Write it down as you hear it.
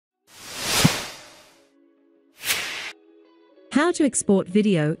How to export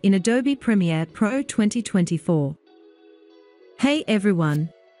video in Adobe Premiere Pro 2024. Hey everyone!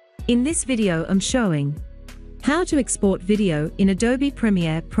 In this video I'm showing how to export video in Adobe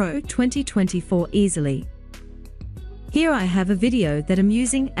Premiere Pro 2024 easily. Here I have a video that I'm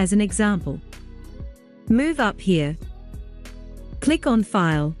using as an example. Move up here. Click on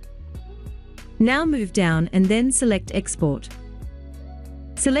File. Now move down and then select Export.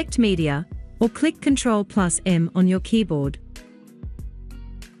 Select Media, or click Ctrl+M on your keyboard.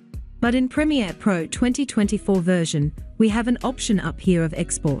 But in Premiere Pro 2024 version, we have an option up here of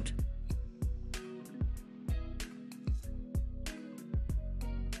Export.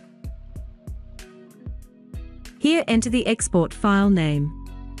 Here enter the export file name.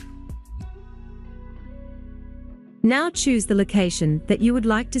 Now choose the location that you would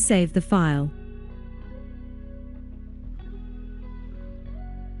like to save the file.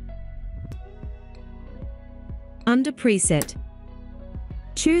 Under Preset,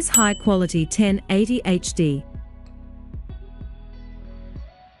 choose High Quality 1080 HD.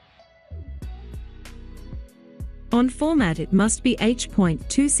 On Format it must be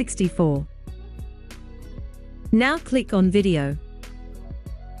H.264. Now click on Video.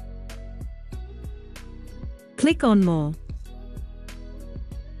 Click on More.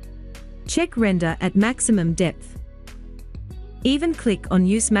 Check Render at maximum depth. Even click on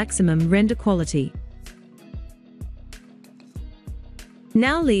Use maximum render quality.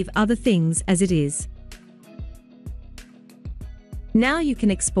 Now leave other things as it is. Now you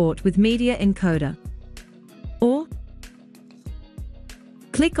can export with Media Encoder. Or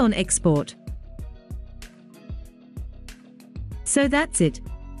click on Export. So that's it.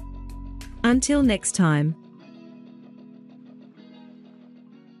 Until next time.